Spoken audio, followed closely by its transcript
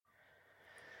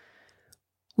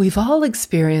We've all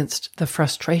experienced the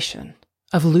frustration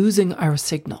of losing our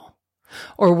signal,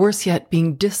 or worse yet,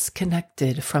 being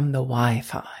disconnected from the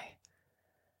Wi-Fi.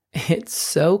 It's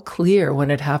so clear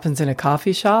when it happens in a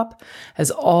coffee shop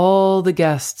as all the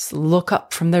guests look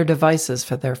up from their devices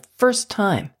for their first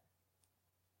time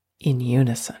in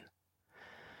unison.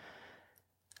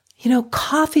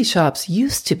 Coffee shops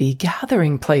used to be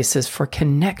gathering places for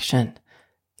connection,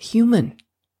 human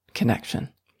connection.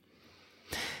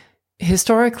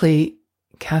 Historically,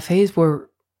 cafes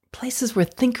were places where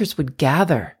thinkers would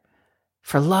gather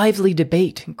for lively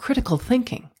debate and critical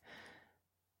thinking.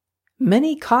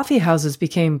 Many coffee houses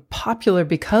became popular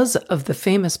because of the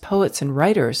famous poets and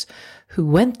writers who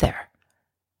went there.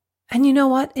 And you know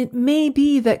what? It may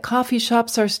be that coffee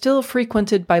shops are still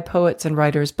frequented by poets and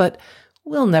writers, but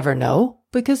we'll never know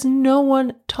because no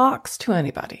one talks to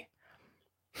anybody.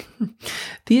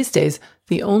 These days,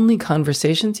 the only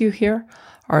conversations you hear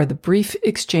are the brief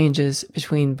exchanges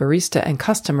between barista and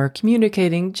customer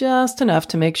communicating just enough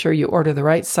to make sure you order the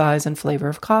right size and flavor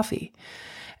of coffee.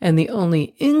 And the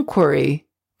only inquiry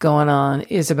going on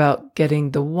is about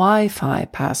getting the Wi-Fi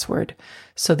password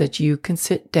so that you can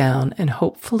sit down and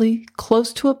hopefully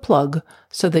close to a plug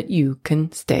so that you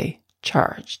can stay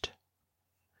charged.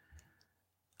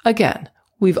 Again,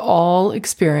 we've all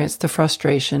experienced the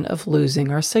frustration of losing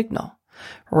our signal,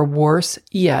 or worse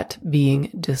yet, being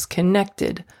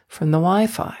disconnected from the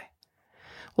Wi-Fi.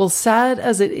 Well, sad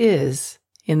as it is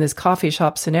in this coffee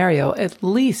shop scenario, at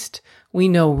least we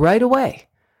know right away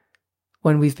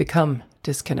when we've become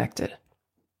disconnected.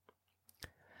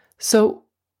 So,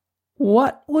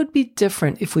 what would be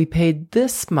different if we paid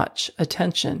this much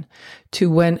attention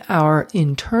to when our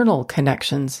internal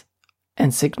connections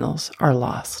and signals are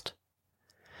lost?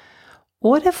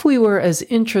 What if we were as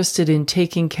interested in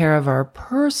taking care of our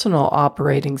personal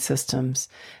operating systems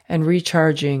and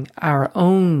recharging our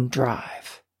own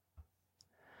drive?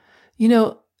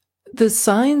 The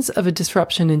signs of a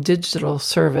disruption in digital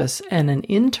service and an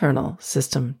internal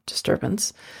system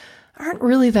disturbance aren't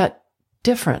really that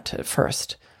different at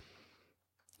first.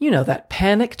 That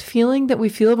panicked feeling that we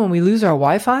feel when we lose our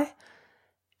Wi-Fi?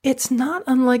 It's not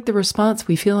unlike the response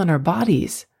we feel in our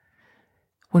bodies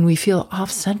when we feel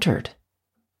off-centered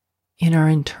in our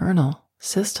internal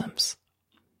systems.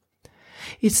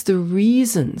 It's the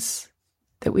reasons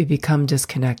that we become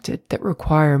disconnected that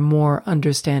require more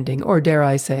understanding, or dare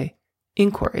I say,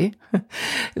 inquiry,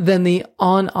 than the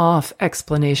on-off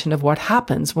explanation of what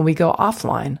happens when we go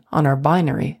offline on our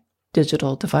binary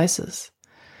digital devices.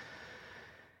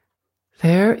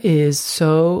 There is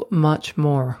so much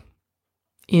more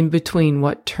in between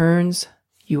what turns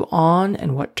you on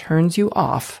and what turns you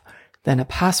off than a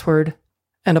password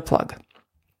and a plug.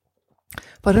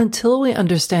 But until we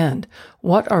understand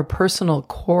what our personal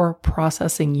core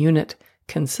processing unit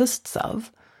consists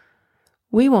of,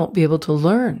 we won't be able to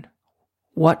learn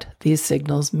what these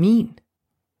signals mean.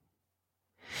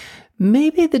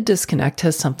 Maybe the disconnect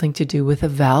has something to do with a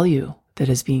value that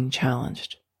is being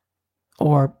challenged,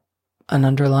 or an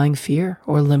underlying fear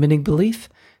or limiting belief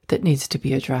that needs to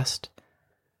be addressed.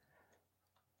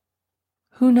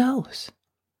 Who knows?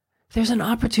 There's an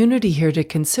opportunity here to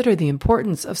consider the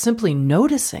importance of simply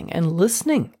noticing and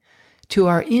listening to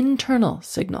our internal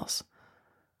signals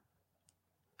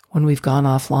when we've gone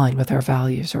offline with our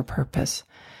values or purpose,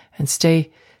 and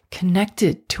stay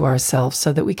connected to ourselves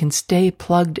so that we can stay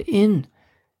plugged in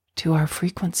to our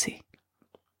frequency.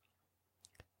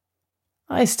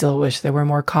 I still wish there were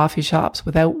more coffee shops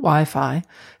without Wi-Fi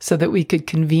so that we could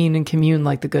convene and commune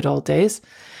like the good old days.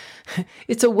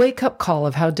 It's a wake-up call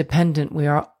of how dependent we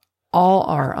all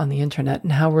are on the internet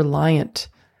and how reliant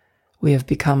we have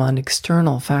become on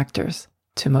external factors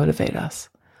to motivate us.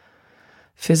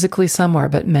 Physically somewhere,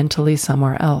 but mentally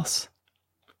somewhere else.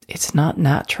 It's not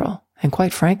natural, and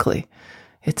quite frankly,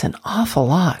 it's an awful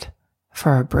lot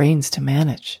for our brains to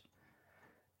manage.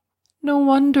 No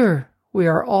wonder we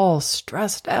are all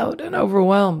stressed out and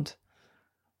overwhelmed.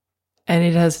 And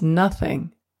it has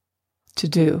nothing to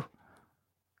do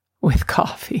with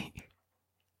coffee.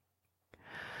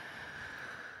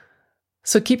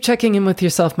 So keep checking in with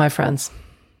yourself, my friends.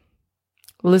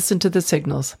 Listen to the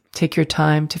signals. Take your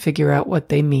time to figure out what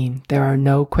they mean. There are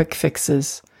no quick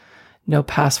fixes, no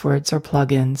passwords or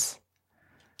plugins.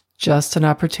 Just an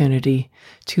opportunity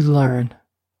to learn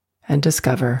and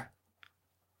discover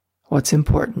what's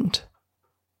important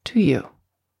to you.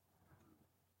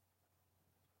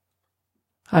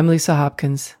 I'm Lisa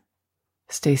Hopkins.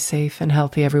 Stay safe and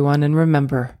healthy, everyone, and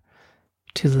remember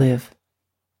to live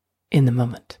in the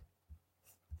moment.